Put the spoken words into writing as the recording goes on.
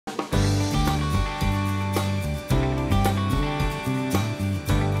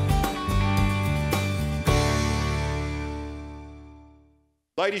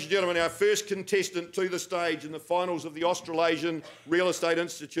Ladies and gentlemen, our first contestant to the stage in the finals of the Australasian Real Estate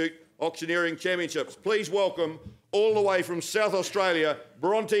Institute Auctioneering Championships. Please welcome, all the way from South Australia,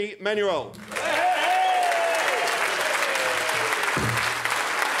 Bronte Manuel.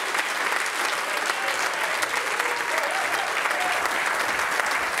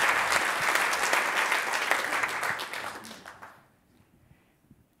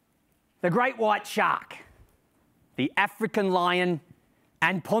 The great white shark, the African lion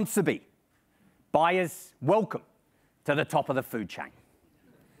and Ponsonby. Buyers, welcome to the top of the food chain.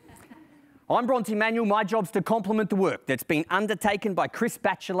 I'm Bronte Manuel. My job's to complement the work that's been undertaken by Chris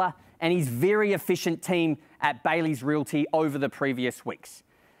Batchelor and his very efficient team at Bailey's Realty over the previous weeks.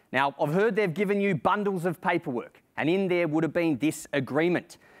 Now, I've heard they've given you bundles of paperwork, and in there would have been this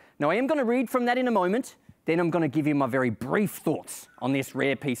agreement. Now, I am going to read from that in a moment. Then I'm going to give you my very brief thoughts on this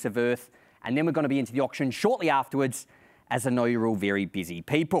rare piece of earth, and then we're going to be into the auction shortly afterwards, as I know you're all very busy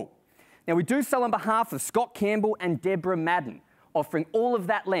people. Now, we do sell on behalf of Scott Campbell and Deborah Madden, offering all of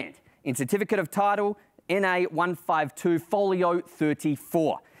that land in Certificate of Title NA 152 Folio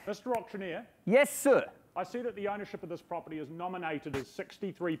 34. Mr. Auctioneer? Yes, sir. I see that the ownership of this property is nominated as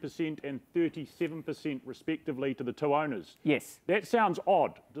 63% and 37% respectively to the two owners. Yes. That sounds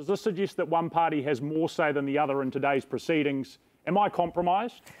odd. Does this suggest that one party has more say than the other in today's proceedings? Am I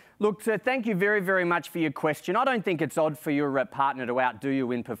compromised? Look, sir, thank you very, very much for your question. I don't think it's odd for your partner to outdo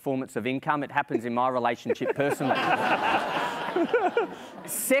you in performance of income. It happens in my relationship personally.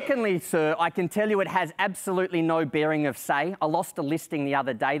 Secondly, sir, I can tell you it has absolutely no bearing of say. I lost a listing the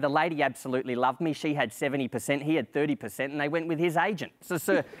other day. The lady absolutely loved me. She had 70%, he had 30%, and they went with his agent. So,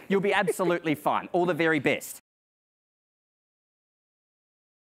 sir, you'll be absolutely fine. All the very best.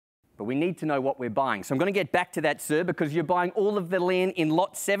 But we need to know what we're buying. So I'm going to get back to that, sir, because you're buying all of the land in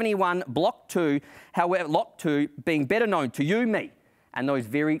Lot 71, Block 2, however, Lot 2 being better known to you, me, and those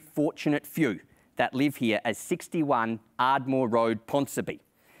very fortunate few that live here as 61 Ardmore Road, Ponsonby.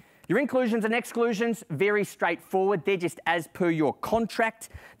 Your inclusions and exclusions, very straightforward. They're just as per your contract.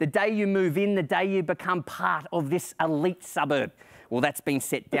 The day you move in, the day you become part of this elite suburb. Well, that's been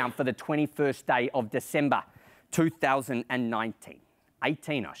set down for the 21st day of December 2019.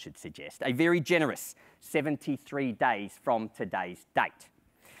 18, I should suggest. A very generous 73 days from today's date.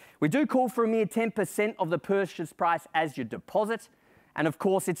 We do call for a mere 10% of the purchase price as your deposit. And of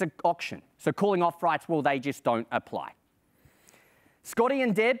course, it's an auction. So calling off rights, well, they just don't apply. Scotty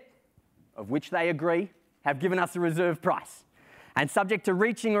and Deb, of which they agree, have given us a reserve price. And subject to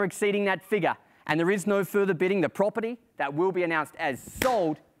reaching or exceeding that figure, and there is no further bidding, the property, that will be announced as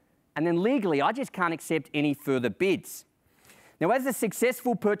sold. And then legally, I just can't accept any further bids. Now, as a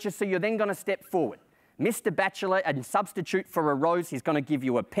successful purchaser, you're then going to step forward. Mr. Batchelor, and substitute for a rose, he's going to give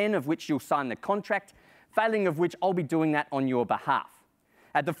you a pen of which you'll sign the contract, failing of which I'll be doing that on your behalf.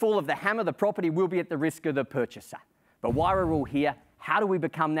 At the fall of the hammer, the property will be at the risk of the purchaser. But while we're all here, how do we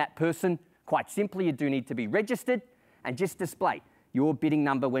become that person? Quite simply, you do need to be registered and just display your bidding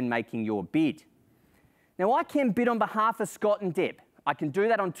number when making your bid. Now, I can bid on behalf of Scott and Deb. I can do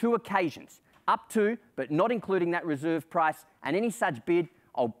that on 2 occasions. Up to, but not including that reserve price, and any such bid,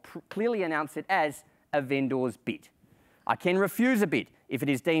 I'll clearly announce it as a vendor's bid. I can refuse a bid if it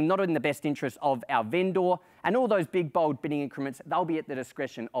is deemed not in the best interest of our vendor, and all those big, bold bidding increments, they'll be at the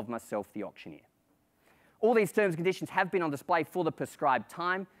discretion of myself, the auctioneer. All these terms and conditions have been on display for the prescribed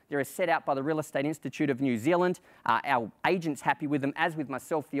time. They're set out by the Real Estate Institute of New Zealand. Our agent's happy with them, as with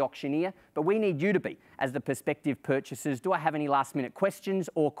myself, the auctioneer, but we need you to be, as the prospective purchasers. Do I have any last-minute questions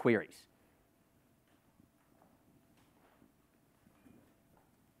or queries?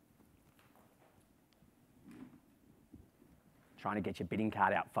 Trying to get your bidding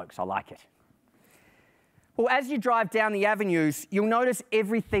card out, folks. I like it. Well, as you drive down the avenues, you'll notice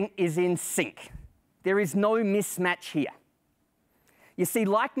everything is in sync. There is no mismatch here. You see,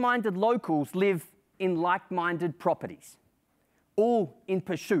 like-minded locals live in like-minded properties, all in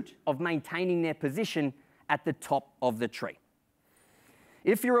pursuit of maintaining their position at the top of the tree.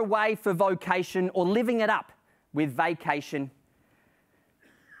 If you're away for vocation or living it up with vacation,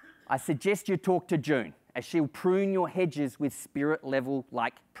 I suggest you talk to June, as she'll prune your hedges with spirit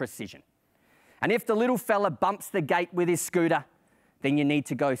level-like precision. And if the little fella bumps the gate with his scooter, then you need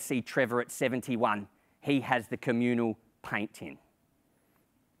to go see Trevor at 71. He has the communal paint in.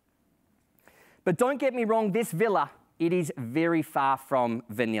 But don't get me wrong, this villa, it is very far from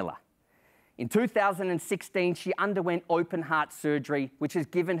vanilla. In 2016, she underwent open heart surgery, which has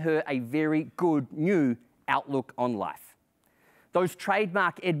given her a very good new outlook on life. Those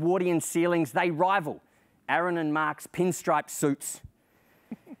trademark Edwardian ceilings, they rival Aaron and Mark's pinstripe suits.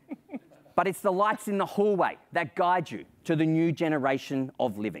 but it's the lights in the hallway that guide you to the new generation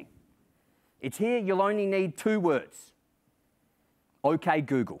of living. It's here you'll only need 2 words. OK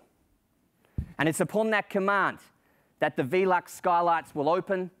Google. And it's upon that command that the Velux skylights will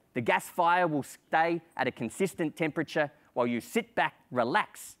open, the gas fire will stay at a consistent temperature while you sit back,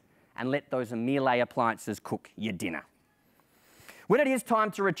 relax, and let those Miele appliances cook your dinner. When it is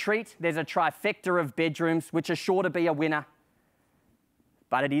time to retreat, there's a trifecta of bedrooms, which are sure to be a winner.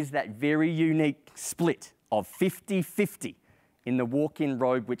 But it is that very unique split of 50-50 in the walk-in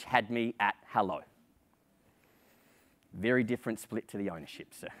robe which had me at hello. Very different split to the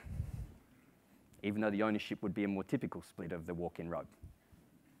ownership, sir. Even though the ownership would be a more typical split of the walk-in robe.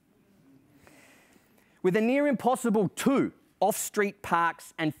 With a near impossible 2 off-street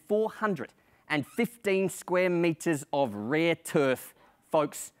parks and 415 square metres of rare turf,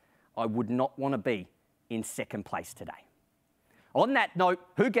 folks, I would not want to be in second place today. On that note,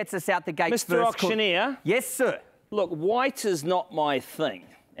 who gets us out the gate first? Mr. Auctioneer? Yes, sir. Look, white is not my thing.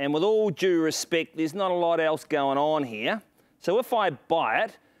 And with all due respect, there's not a lot else going on here. So if I buy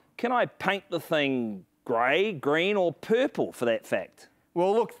it, can I paint the thing grey, green or purple for that fact?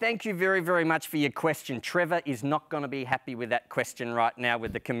 Well, look, thank you very, very much for your question. Trevor is not going to be happy with that question right now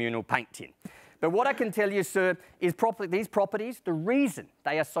with the communal paint tin. But what I can tell you, sir, is these properties, the reason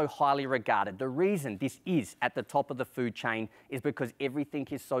they are so highly regarded, the reason this is at the top of the food chain is because everything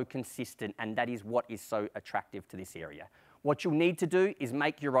is so consistent, and that is what is so attractive to this area. What you'll need to do is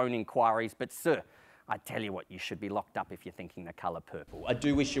make your own inquiries, but sir, I tell you what, you should be locked up if you're thinking the colour purple. I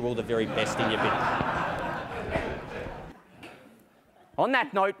do wish you all the very best in your bid. On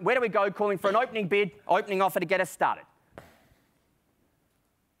that note, where do we go? Calling for an opening bid, opening offer to get us started.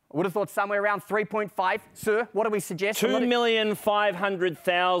 I would have thought somewhere around 3.5. Sir, what do we suggest?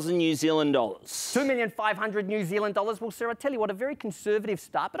 $2,500,000 New Zealand dollars. $2,500,000 New Zealand dollars. Well, sir, I tell you what, a very conservative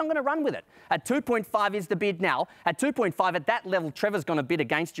start, but I'm going to run with it. At 2.5 is the bid now. At 2.5, at that level, Trevor's going to bid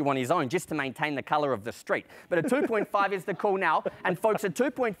against you on his own just to maintain the colour of the street. But at 2.5 is the call now. And folks, at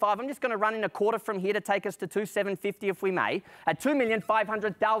 2.5, I'm just going to run in a quarter from here to take us to 2,750 if we may. At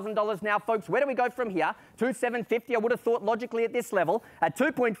 $2,500,000 now, folks, where do we go from here? 2,750, I would have thought logically at this level. At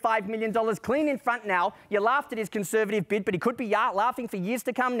 $2.5 million clean in front now. You laughed at his conservative bid, but he could be laughing for years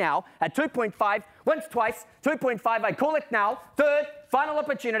to come now. At 2.5, once, twice, 2.5, I call it now. Third, final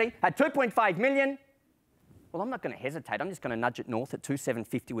opportunity at 2.5 million. Well, I'm not going to hesitate. I'm just going to nudge it north at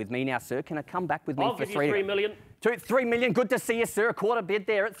 2,750 with me now, sir. Can I come back with me I'll for give you $3 million. 3 million, good to see you, sir. A quarter bid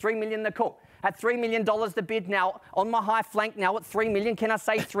there at $3 million the call. At $3 million the bid now. On my high flank now at $3 million. Can I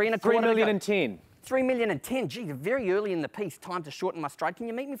say 3 and a quarter? 3 million and 10. 3 million and 10. Gee, very early in the piece. Time to shorten my stride. Can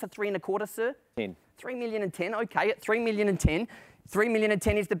you meet me for 3 and a quarter, sir? 10. 3 million and 10. Okay, at 3 million and 10. 3 million and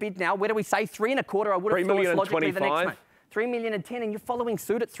 10 is the bid now. Where do we say 3 and a quarter? I would have thought it's logically the next one. 3 million and 10, and you're following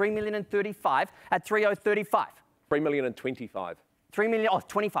suit at 3 million and 35 at 3,035. 3 million and 25. 3 million, oh,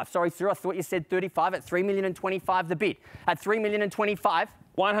 25. Sorry, sir. I thought you said 35 at 3 million and 25 the bid. At 3 million and 25.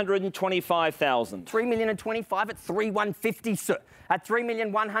 125,000. 3 million and 25 at 3,150, sir. At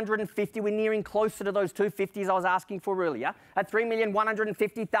 3,150, we're nearing closer to those 250s I was asking for earlier. At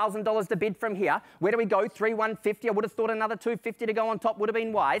 $3,150,000 the bid from here. Where do we go? 3,150. I would have thought another 250 to go on top would have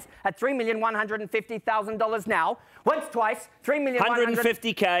been wise. At $3,150,000 now. Once, twice.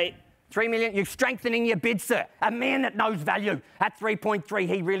 150K. 3 million, you're strengthening your bid, sir. A man that knows value. At 3.3,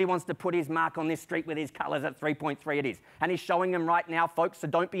 he really wants to put his mark on this street with his colours. At 3.3 it is. And he's showing them right now, folks, so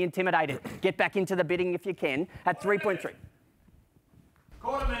don't be intimidated. Get back into the bidding if you can. At 3.3.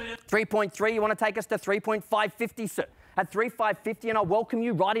 $250,000. 3.3, you want to take us to 3.550, sir. At 3,550, and I'll welcome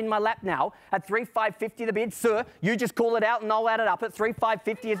you right in my lap now. At 3,550 the bid, sir. You just call it out and I'll add it up. At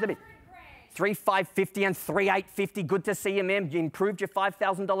 3,550 is the bid. 3,550 and 3,850. Good to see you, ma'am. You improved your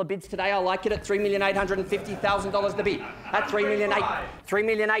 $5,000 bids today. I like it at $3,850,000 the bid. At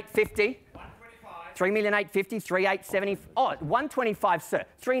 3,850. 3,850, 3,870. Oh, 125, sir.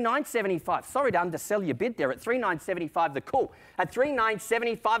 3,975. Sorry to undersell your bid there. At 3,975, the call. At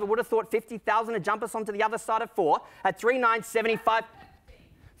 3,975, I would have thought 50,000 to jump us onto the other side of 4. At 3,975,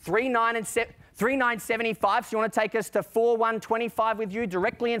 3,975, so you want to take us to 4,125 with you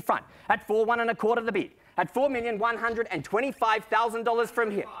directly in front. At 4,1 and a quarter the bid. At $4,125,000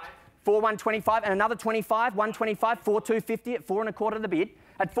 from here. 4,125 and another 25, 125, 4,250 at 4 and a quarter the bid.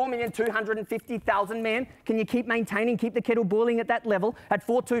 At 4,250,000, man, can you keep maintaining, keep the kettle boiling at that level? At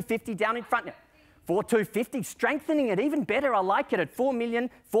 4,250 down in front now. 4,250, strengthening it even better. I like it at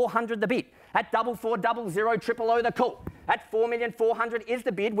 4,400,000 the bid. At 440000 the call. At 4,400,000 is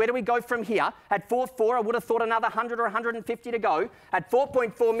the bid. Where do we go from here? At 4.4, I would have thought another 100 or 150 to go. At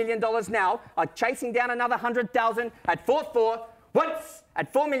 $4.4 million now, chasing down another 100,000. At 4.4, once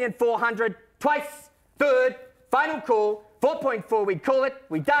at 4,400,000, twice, third, final call, 4.4, we call it,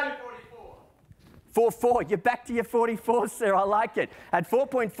 we done. 4.4, you're back to your 44, sir, I like it. At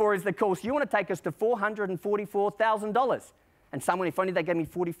 4.4 is the call, so you want to take us to $444,000. And someone, if only they gave me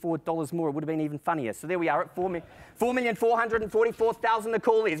 $44 more, it would have been even funnier. So there we are at 4,444,000 the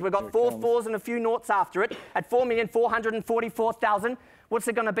call is. We've got 4 fours and a few noughts after it. At 4,444,000, what's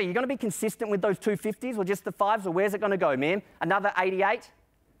it going to be? You're going to be consistent with those 250s or just the 5s, or where's it going to go, ma'am? Another 88?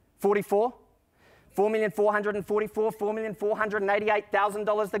 44? 4,444,000,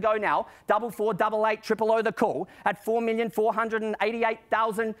 $4,488,000 to go now. 4,488, triple O the call at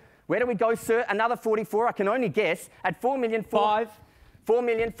 4,488,000. Where do we go, sir? Another 44, I can only guess, at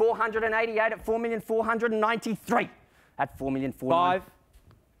 4,488 at 4,493. At 4,493.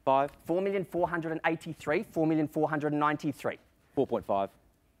 4,483, 4,493. 4.5.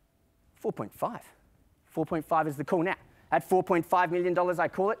 4.5. 4.5 is the call now. At $4.5 million, I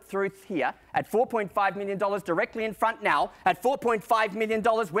call it through here. At $4.5 million, directly in front now. At $4.5 million,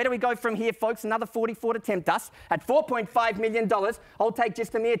 where do we go from here, folks? Another 44 to tempt us. At $4.5 million, I'll take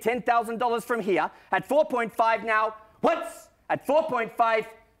just a mere $10,000 from here. At 4.5 now, once. At 4.5,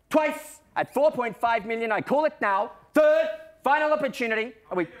 twice. At 4.5 million, I call it now. Third, final opportunity.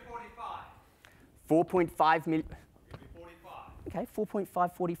 Are we? 4.5 million. Okay,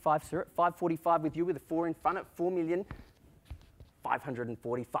 4.545, sir. At 545 with you with a 4 in front at 4,545,000.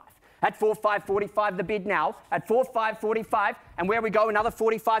 At 4,545 the bid now. At 4,545, and where we go, another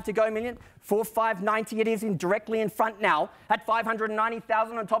 45 to go million. 4,590 it is directly in front now. At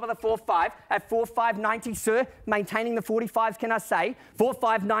 590,000 on top of the 4,5. At 4,590, sir, maintaining the 45s, can I say?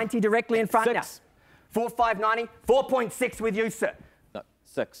 4,590 directly in front now. 4,590, 4.6 with you, sir. No,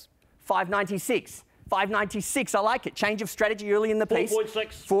 6. 596. 596, I like it. Change of strategy early in the piece.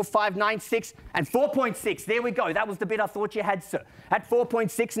 4.6. 4,596 and 4.6. There we go. That was the bid I thought you had, sir. At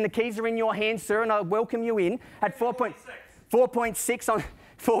 4.6, and the keys are in your hands, sir, and I welcome you in. At 4.6 on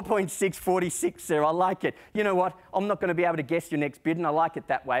 4.646, sir. I like it. You know what? I'm not going to be able to guess your next bid, and I like it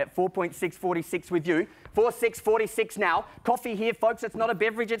that way. At 4.646 with you. 4.646 now. Coffee here, folks. It's not a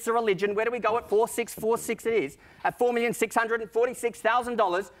beverage, it's a religion. Where do we go at 4.646 it is? At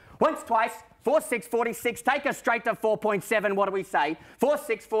 $4,646,000. Once, twice. 4.646, take us straight to 4.7, what do we say?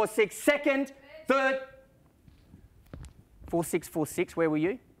 4.646, second, third. 4.646, where were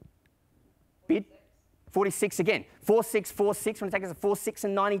you? Bid? 46 again. 4.646, we're going to take us to 4.6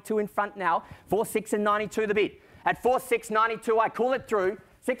 and 92 in front now. 4.6 and 92 the bid. At 4.692, I call it through.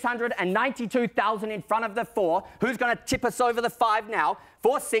 692,000 in front of the 4. Who's going to tip us over the 5 now?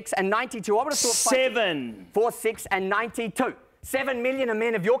 4.6 and 92. I would have thought 7. 4.6 and 92. 7 million a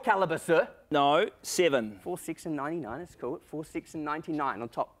men of your calibre, sir. No, 7. 4.6 and 99, let's call it. 4.6 and 99 on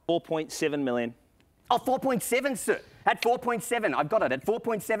top. 4.7 million. Oh, 4.7, sir. At 4.7, I've got it. At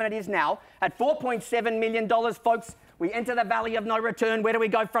 4.7 it is now. At $4.7 million, folks, we enter the valley of no return. Where do we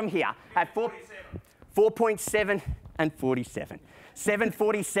go from here? At 4.7 and 47.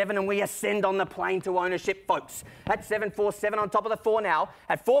 747 and we ascend on the plane to ownership, folks. At 747 on top of the 4 now.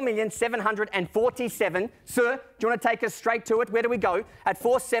 At 4,747,000. Sir, do you want to take us straight to it? Where do we go? At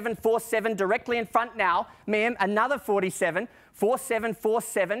 4747 directly in front now. Ma'am, another 47.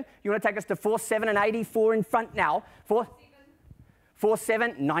 4747. You want to take us to 47 and 84 in front now.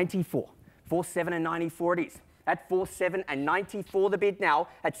 4794. 47 and 94 it is. At 47 and 94 the bid now.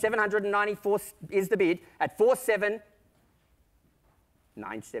 At 794 is the bid. At 47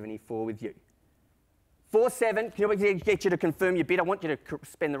 974 with you. 47, can we get you to confirm your bid? I want you to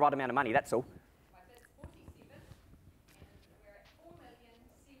spend the right amount of money, that's all. That's 47, and we're at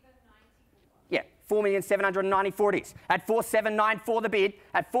 4,794. Yeah, 4,794 it is. At 4,794 the bid.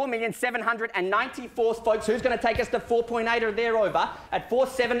 At 4,794, folks, who's going to take us to 4.8 or there over? At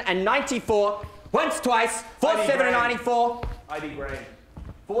 4,794, once, twice, 4,794. 80 grand.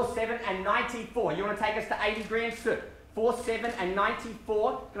 4,7 and 94. You want to take us to 80 grand, sir? 4.7 and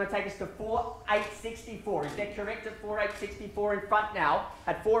 94, going to take us to 4.864. Is that correct? At 4.864 in front now.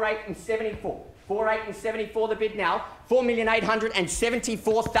 At 4.8 and 74. 4.8 and 74 the bid now.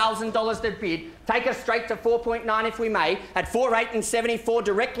 $4,874,000 the bid. Take us straight to 4.9 if we may. At 4.8 and 74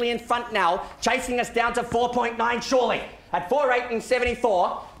 directly in front now. Chasing us down to 4.9 surely. At 4.8 and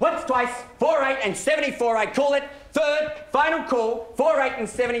 74. Once, twice. 4.8 and 74 I call it. Third, final call, 4.8 and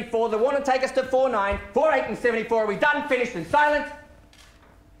 74. They want to take us to 4.9. 4.8 and 74. Are we done, finished and silent?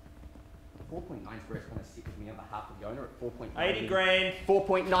 4.9 is where it's going to sit with me on behalf of the owner at 4.9. 80 grand.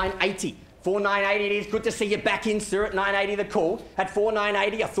 4.980. 4.980 it is. Good to see you back in, sir, at 980 the call. At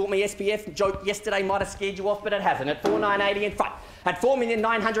 4.980, I thought my SPF joke yesterday might have scared you off, but it hasn't. At 4.980 in front. At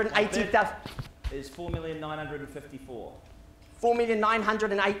 4,980,000. Is 4,954.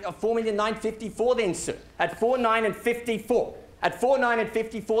 4,954 then, sir. At 4,954. At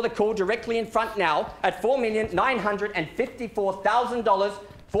 4,954, the call directly in front now. At $4,954,000.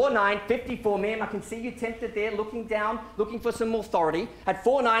 4,954, ma'am. I can see you tempted there, looking down, looking for some authority. At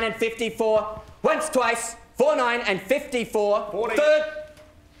 4,954, once, twice. 4,954. 40. Third.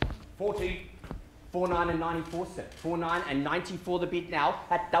 40. 4,994, sir. 4,994 the bid now.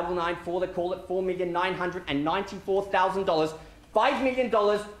 At 994 the call at $4,994,000. $5 million,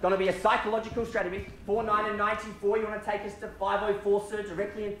 going to be a psychological strategy. 4,994, you want to take us to 504, sir,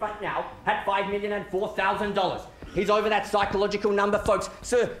 directly in front now, at $5,004,000. He's over that psychological number, folks.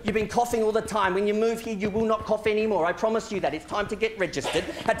 Sir, you've been coughing all the time. When you move here, you will not cough anymore. I promise you that. It's time to get registered.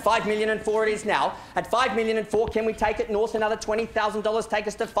 At $5,004 it is now. At $5,004, can we take it north another $20,000? Take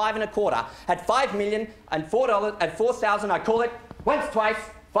us to 5.25. At $5,004, at 4,000, I call it once, twice,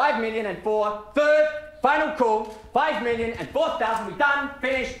 $5,004. Third, final call, $5,004,000. We're done,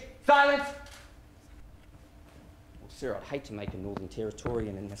 finished, silence. Well, sir, I'd hate to make a Northern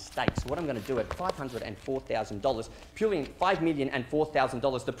Territorian a mistake, so what I'm going to do at $504,000, purely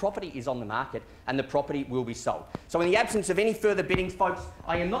 $5,004,000, the property is on the market and the property will be sold. So in the absence of any further biddings, folks,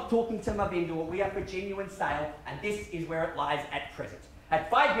 I am not talking to my vendor. We are for genuine sale, and this is where it lies at present. At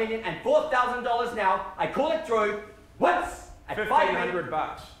 $5,004,000 now, I call it through once at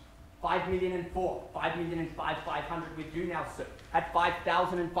 $1,500. 5,004, 5,005,500 with you now, sir. At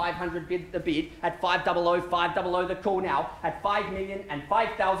 5,500 bid the bid. At 500, 500 the call now. At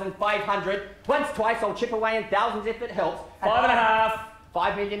 5,005,500. Once, twice, I'll chip away in thousands if it helps. At 5.5.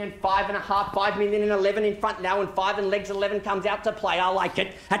 5,005,500, 5,011 in front now, and 5 and legs 11 comes out to play. I like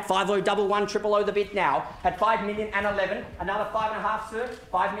it. At 5011, 000 the bid now. At 5,011, another 5.5, sir.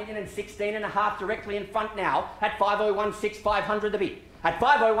 5,016.5 directly in front now. At 5,016,500 the bid. At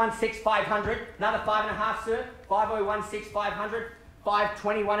 5,016,500, another 5.5, sir. 5,016,500.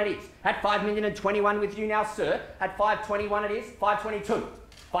 521 it is. At 5,021 with you now, sir. At 521 it is. 522.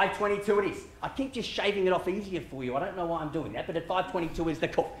 522 it is. I keep just shaving it off easier for you. I don't know why I'm doing that, but at 522 is the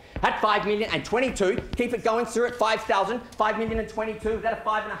call. At 5,022, keep it going, sir, at 5,000. 5,022, is that a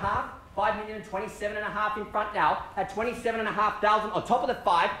 5.5? 5,027,500 in front now. At 27,500 on top of the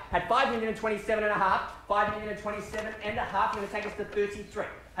 5. At 5,027,500. 5,027,500. You're going to take us to 33.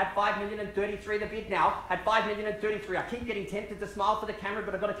 At 5,033 the bid now. At 5,033, I keep getting tempted to smile for the camera,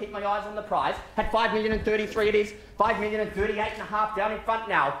 but I've got to keep my eyes on the prize. At 5,033 it is. 5,038,500 down in front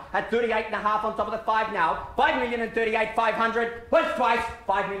now. At 38,500 on top of the 5 now. 5,038,500. Once, twice.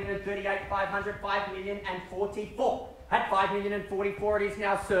 5,038,500. 5,044. At 5,044 it is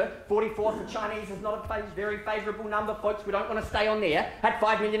now, sir. 44 for Chinese is not a very favourable number, folks. We don't want to stay on there. At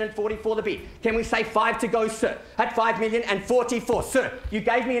 5,044 the bid. Can we say 5 to go, sir? At 5,044. Sir, you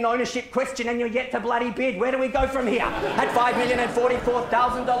gave me an ownership question and you're yet to bloody bid. Where do we go from here? At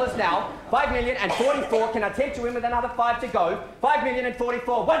 $5,044,000 now. 5,044. Can I tempt you in with another 5 to go?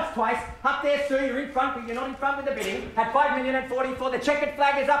 5,044. Once, twice. Up there, sir. You're in front, but you're not in front with the bidding. At 5,044. The checkered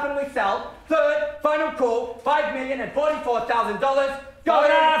flag is up and we sell. Third, final call. $5,044,000. Go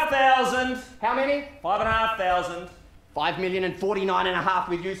 5,500. How many? 5,500. 5,049,500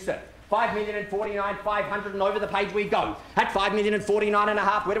 with you, sir. 5,049,500 and over the page we go. At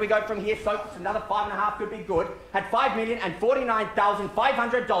 5,049,500, where do we go from here, folks? Another 5.5 could be good. At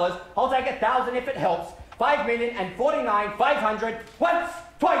 $5,049,500, I'll take 1,000 if it helps. 5,049,500. Once,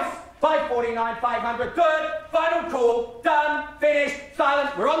 twice. 5,49,500. Third, final call. Done, finished,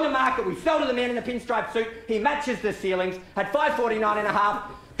 silent. We're on the market. We sell to the man in the pinstripe suit. He matches the ceilings at 5,49,500.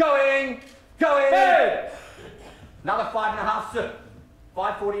 Going. Hey! Another 5.5, sir.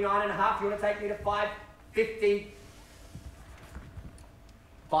 5,49,500. You want to take me to 5,055.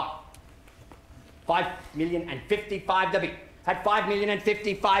 5,055 the bid. At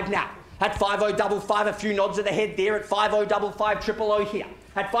 5,055 now. At 5,055, a few nods of the head there. At 5,055, 000 here.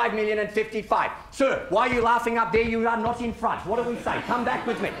 At 5,055. Sir, why are you laughing up there? You are not in front. What do we say? Come back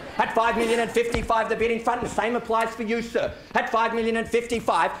with me. At 5,055, the bid in front, and the same applies for you, sir. At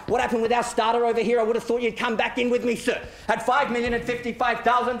 5,055, what happened with our starter over here? I would have thought you'd come back in with me, sir. At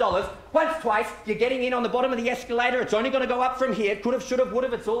 $5,055,000, once, twice, you're getting in on the bottom of the escalator. It's only going to go up from here. Could have, should have, would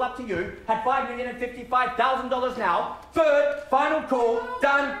have. It's all up to you. At $5,055,000 now. Third, final call,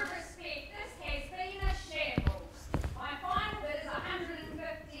 done.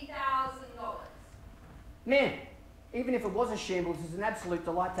 Man, even if it was a shambles, it's an absolute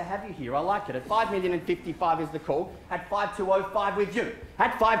delight to have you here. I like it. At $5,055 is the call. At 5,205 with you.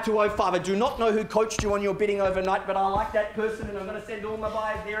 At 5,205, I do not know who coached you on your bidding overnight, but I like that person and I'm going to send all my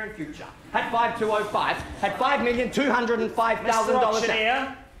buyers there in future. At 5,205, at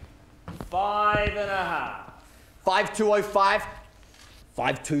 $5,205,000. 5.5. 5205,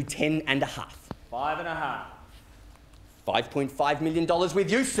 5210 and a half. 5.5. $5.5 million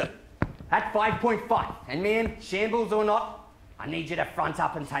with you, sir. At 5.5. And man, shambles or not, I need you to front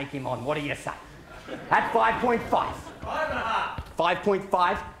up and take him on. What do you say? At 5.5. 5.5.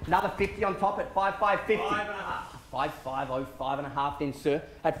 5.5. Another 50 on top at 5550. 5.5. 5505 and a half then, sir.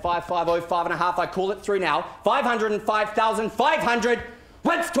 At 5505 and a half, I call it through now. 505,500.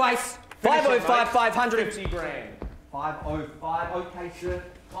 Once, twice. 505, 500. 50 grand. 505, okay, sir.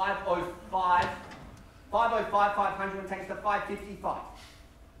 505. 505, 500 takes to 555.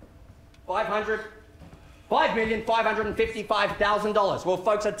 500. $5,555,000. Well,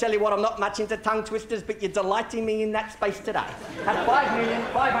 folks, I tell you what, I'm not much into tongue twisters, but you're delighting me in that space today. At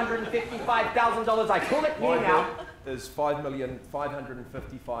 $5,555,000, I call it here now. Is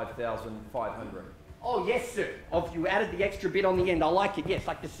 5,555,500. Oh, yes, sir. Oh, you added the extra bit on the end. I like it. Yes,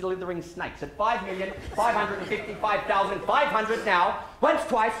 like the slithering snakes. At $5,555,500 now. Once,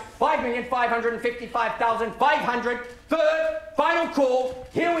 twice. $5,555,500. Third, final call.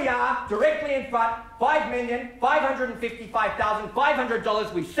 Here we are, directly in front.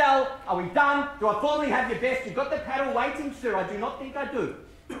 $5,555,500 we sell. Are we done? Do I formally have your best? You've got the paddle waiting, sir. I do not think I do.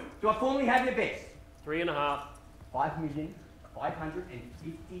 Do I formally have your best? 3.5.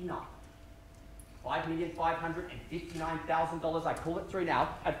 $5,559,000. $5,559,000. I call it through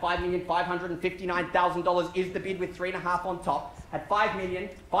now. At $5,559,000 is the bid with 3.5 on top. At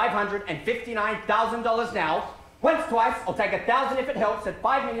 $5,559,000 now. Once, twice. I'll take 1,000 if it helps. At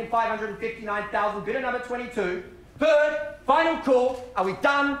 $5,559,000. Bidder number 22. Third, final call. Are we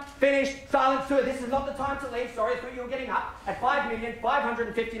done? Finished? Silent, sir. This is not the time to leave. Sorry, I thought you were getting up. At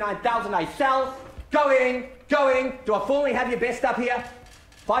 $5,559,000, I sell. Going. Do I formally have your best up here?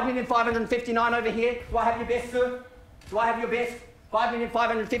 $5,559,000 over here. Do I have your best, sir? Do I have your best?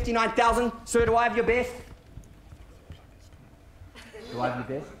 $5,559,000. Sir, do I have your best? Do I have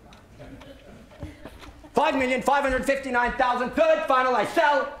your best? $5,559,000. Third, final, I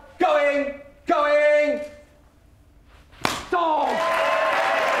sell. Going. Dog.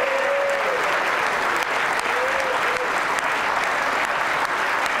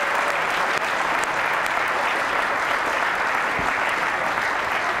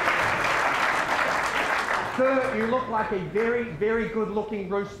 Sir, you look like a very, very good-looking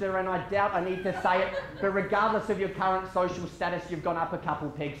rooster, and I doubt I need to say it, but regardless of your current social status, you've gone up a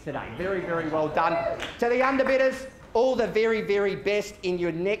couple pegs today. Very, very well done. To the underbidders, all the very, very best in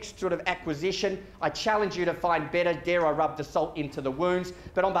your next sort of acquisition. I challenge you to find better. Dare I rub the salt into the wounds.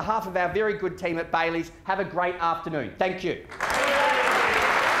 But on behalf of our very good team at Bailey's, have a great afternoon. Thank you.